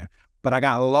education. But I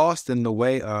got lost in the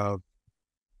way of,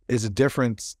 is a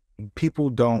difference. People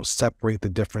don't separate the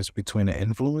difference between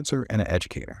an influencer and an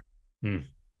educator. And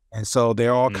so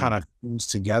they're all kind of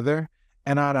fused together.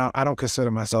 And I don't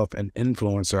consider myself an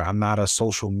influencer. I'm not a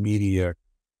social media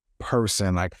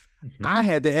person. Like, I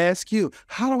had to ask you,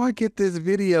 how do I get this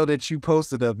video that you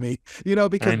posted of me?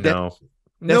 Because I know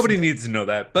nobody needs to know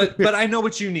that, but I know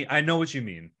what you need. I know what you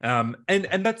mean. And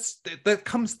that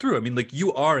comes through. I mean, like,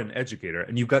 you are an educator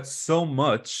and you've got so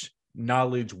much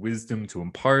knowledge, wisdom to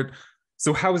impart.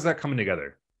 So how is that coming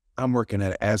together? I'm working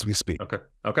at it as we speak. Okay.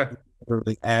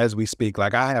 As we speak.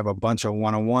 Like I have a bunch of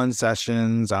one-on-one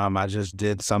sessions. I just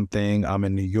did something. I'm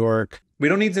in New York. We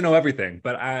don't need to know everything,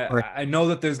 but I know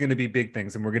that there's going to be big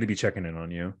things and we're going to be checking in on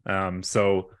you.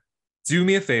 So do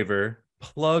me a favor,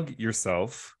 plug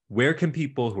yourself. Where can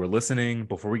people who are listening,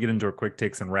 before we get into our quick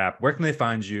takes and wrap, where can they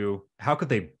find you? How could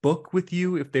they book with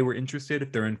you if they were interested,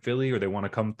 if they're in Philly or they want to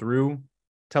come through?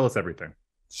 Tell us everything.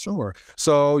 Sure.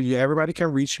 So everybody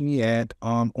can reach me at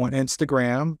on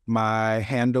Instagram. My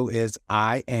handle is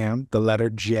I am the letter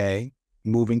J,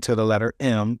 moving to the letter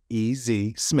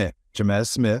M-E-Z, Smith, Jamez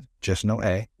Smith, just no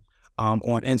A. On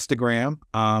Instagram,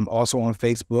 also on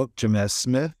Facebook, Jamez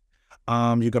Smith.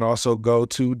 You can also go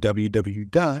to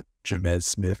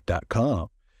www.jamezsmith.com.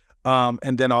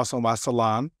 And then also my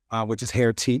salon, which is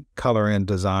Hairtique Color and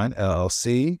Design,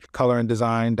 LLC,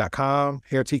 colorandddesign.com,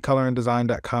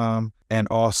 hairtiquecoloranddesign.com, and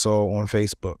also on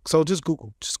Facebook. So just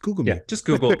Google me. Yeah, just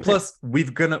Google. Plus, we're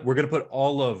gonna put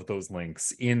all of those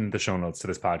links in the show notes to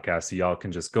this podcast, so y'all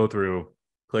can just go through,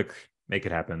 click, make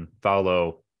it happen,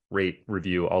 follow, rate,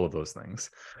 review, all of those things.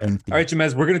 All right,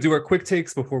 Jamez, we're gonna do our quick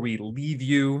takes before we leave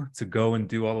you to go and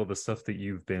do all of the stuff that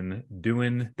you've been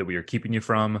doing that we are keeping you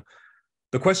from.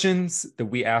 The questions that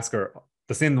we ask are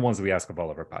the same ones that we ask of all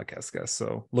of our podcast guests.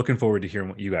 So looking forward to hearing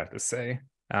what you got to say.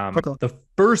 The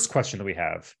first question that we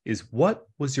have is, what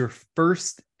was your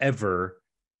first ever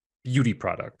beauty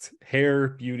product, hair,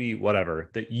 beauty, whatever,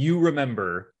 that you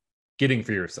remember getting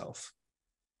for yourself?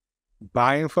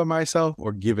 Buying for myself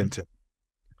or given to?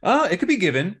 It could be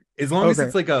given, as long as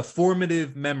it's like a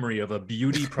formative memory of a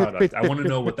beauty product. I want to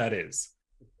know what that is.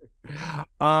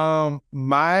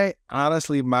 My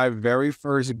very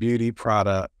first beauty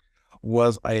product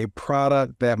was a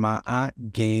product that my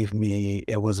aunt gave me.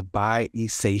 It was by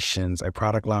Essations, a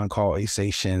product line called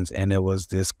Essations, and it was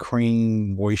this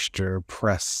cream moisture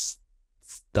press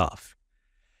stuff.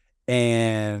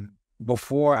 And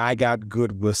before I got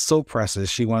good with soap presses,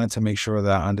 she wanted to make sure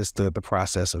that I understood the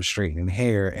process of straightening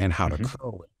hair and how to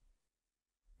curl it.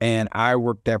 And I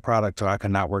worked that product till I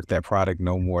could not work that product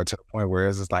no more, to the point where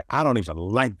it's just like, I don't even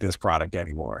like this product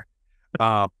anymore.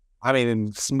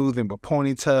 Smoothing with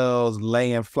ponytails,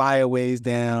 laying flyaways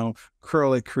down,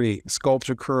 curl it, create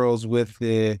sculpture curls with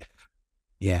it.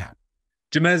 Yeah.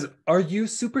 Jamez, are you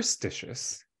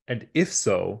superstitious? And if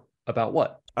so, About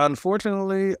what?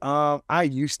 Unfortunately, I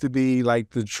used to be like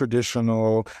the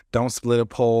traditional don't split a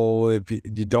pole. If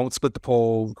you don't split the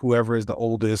pole, whoever is the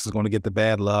oldest is going to get the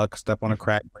bad luck, step on a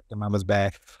crack, break their mama's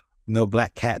back, no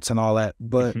black cats and all that.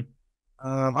 But Mhm.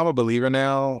 I'm a believer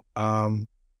now.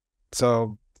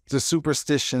 So the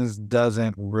superstitions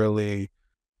doesn't really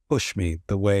push me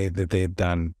the way that they've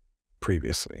done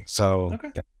previously. So,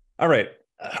 Okay. All right.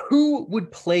 Who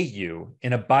would play you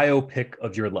in a biopic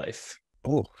of your life?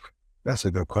 oh, that's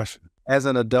a good question. As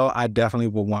an adult, I definitely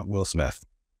would want Will Smith.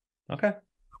 Okay.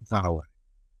 Some kind of way.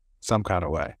 Some kind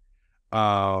of way.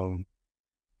 Um,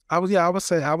 I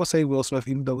would say Will Smith,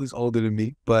 even though he's older than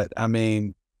me. But I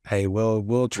mean, hey, Will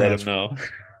Let him transform. know.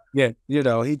 Yeah,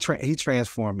 he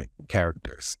transformed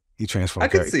characters. He I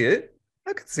transformed could characters. see it.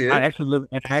 I could see it. I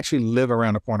actually live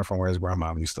around the corner from where his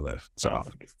grandmom used to live. Oh, So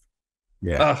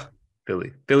yeah, oh,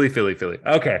 Philly, Philly, Philly, Philly.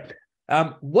 Okay.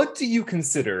 What do you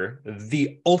consider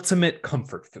the ultimate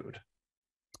comfort food?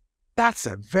 that's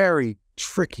a very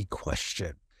tricky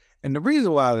question. And the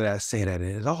reason why that I say that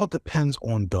is it all depends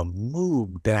on the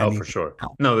mood that I Oh, need for to sure.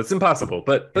 out. No, that's impossible.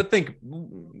 But think,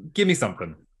 give me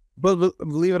something. But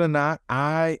believe it or not,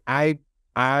 I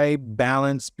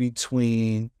balance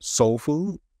between soul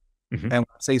food. Mhm. And when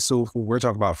I say soul food, we're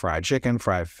talking about fried chicken,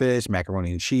 fried fish,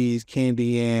 macaroni and cheese, candy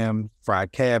yam,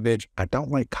 fried cabbage. I don't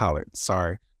like collard.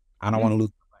 Sorry. I don't want to lose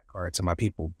my card to my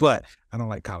people, but I don't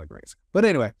like collard greens. But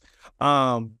anyway,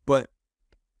 but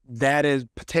that is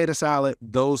potato salad.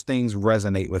 Those things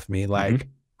resonate with me. Like Mhm.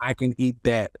 I can eat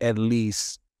that at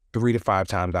least 3 to 5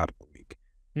 times out of the week.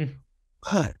 Mhm.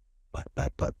 But,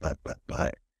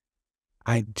 but,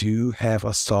 I do have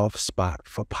a soft spot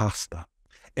for pasta.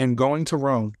 And going to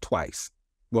Rome twice,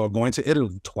 well, going to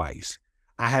Italy twice,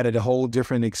 I had a whole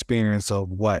different experience of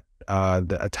what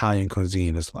the Italian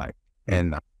cuisine is like. Mm.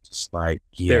 And I'm just like,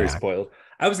 Very yeah, spoiled.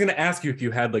 I was gonna ask you if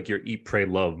you had like your eat, pray,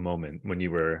 love moment when you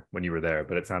were there,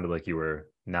 but it sounded like you were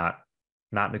not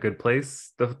in a good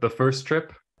place the first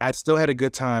trip. I still had a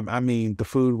good time. I mean, the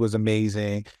food was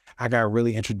amazing. I got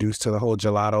really introduced to the whole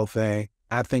gelato thing.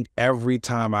 I think every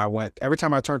time I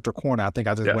turned the corner, I think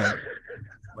I just Yeah. went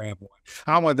grab one.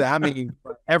 I want that. I mean,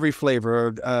 every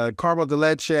flavor, caramel de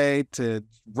leche to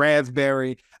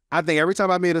raspberry. I think every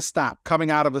time I made a stop coming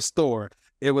out of a store,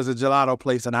 it was a gelato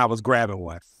place and I was grabbing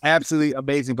one. Absolutely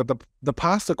amazing. But the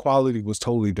pasta quality was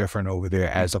totally different over there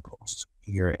Mm. as opposed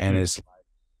to here. And Mm. it's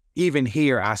even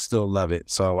here, I still love it.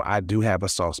 So I do have a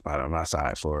soft spot on my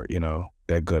side for,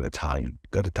 that good Italian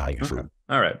Okay. food.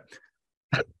 All right.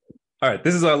 All right.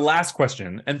 This is our last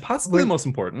question, and possibly the Wait, most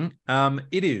important.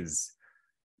 It is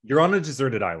you're on a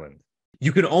deserted island.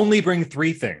 You can only bring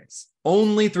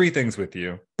only three things with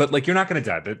you, but like you're not going to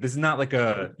die. This is not like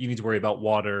you need to worry about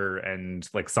water and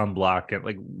like sunblock and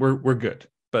like we're good.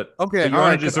 But okay, you're all on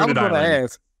a right, because I was deserted going to island.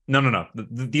 ask. No.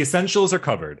 The essentials are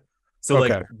covered. So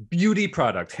like Okay. beauty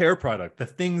product, hair product, the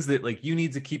things that like you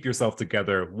need to keep yourself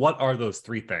together. What are those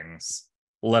three things?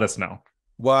 Let us know.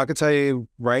 Well, I can tell you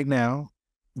right now,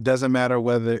 doesn't matter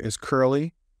whether it's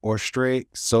curly or straight,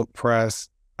 silk press,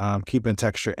 keeping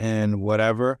texture in,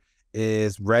 whatever,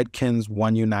 is Redken's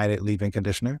One United leave-in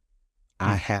conditioner.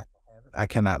 I Hmm. have, I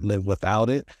cannot live without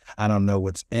it. I don't know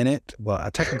what's in it. Well, I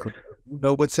technically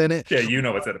know what's in it. Yeah, you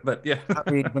know what's in it, but yeah.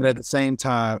 I mean, but at the same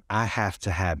time, I have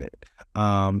to have it.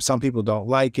 Some people don't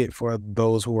like it for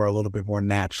those who are a little bit more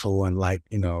natural and like,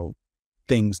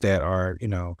 things that are,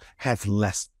 has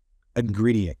less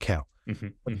ingredient count.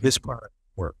 Mhm, But mhm. this product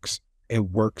works. It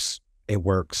works. It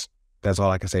works. That's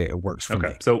all I can say. It works for Okay,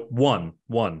 me. so one,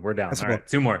 we're down. That's All about right,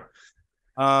 two more.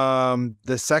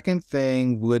 the second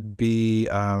thing would be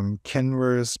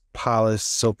Kenra's Polish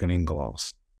Silkening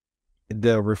Gloss.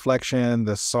 The reflection,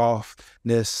 the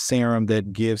softness serum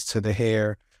that gives to the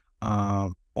hair.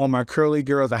 On my curly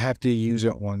girls, I have to use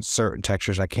it on certain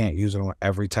textures. I can't use it on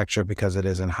every texture because it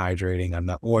isn't hydrating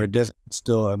enough, or it doesn't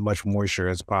still as much moisture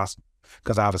as possible.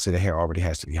 Because obviously the hair already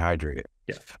has to be hydrated.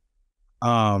 Yeah.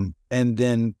 And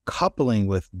then coupling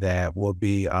with that will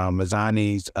be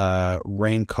Mazzani's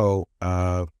Raincoat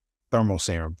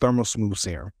Thermal Smooth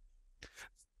Serum.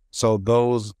 So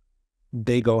those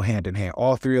they go hand in hand.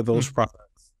 All three of those Mm.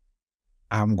 products,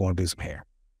 I'm going to do some hair.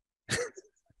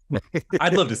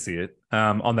 I'd love to see it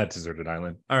on that deserted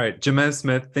island. All right, Jamez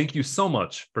Smith, thank you so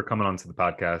much for coming on to the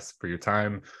podcast, for your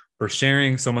time, for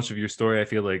sharing so much of your story. I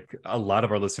feel like a lot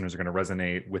of our listeners are going to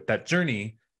resonate with that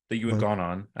journey that you had gone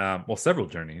on. Well, several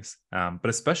journeys, but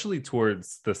especially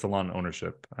towards the salon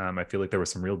ownership. I feel like there were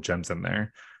some real gems in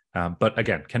there. But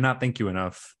again, cannot thank you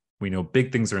enough. We know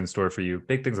big things are in store for you.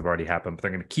 Big things have already happened, but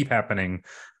they're going to keep happening.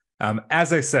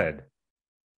 As I said,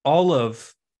 all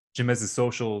of Jamez's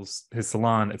socials, his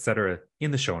salon, etc.,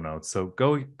 in the show notes. So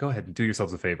go ahead and do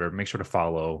yourselves a favor. Make sure to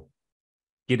follow.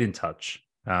 Get in touch.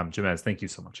 Jamez, thank you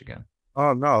so much again.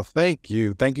 Oh, no, thank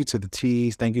you. Thank you to the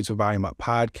T's. Thank you to Volume Up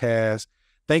Podcast.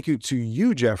 Thank you to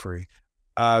you, Jeffrey,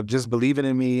 just believing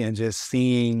in me and just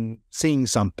seeing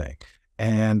something.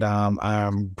 And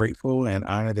I'm grateful and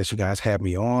honored that you guys have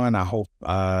me on. I hope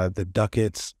the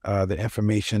ducats, the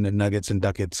information, the nuggets and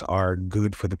ducats are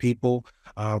good for the people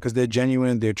because they're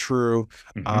genuine, they're true.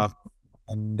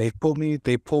 And they pulled me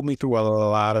through a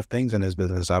lot of things in this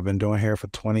business. I've been doing hair for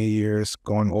 20 years,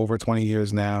 going over 20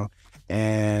 years now,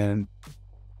 and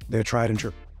they're tried and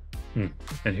true.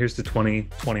 And here's to 20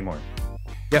 more.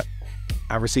 Yep,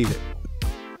 I received it.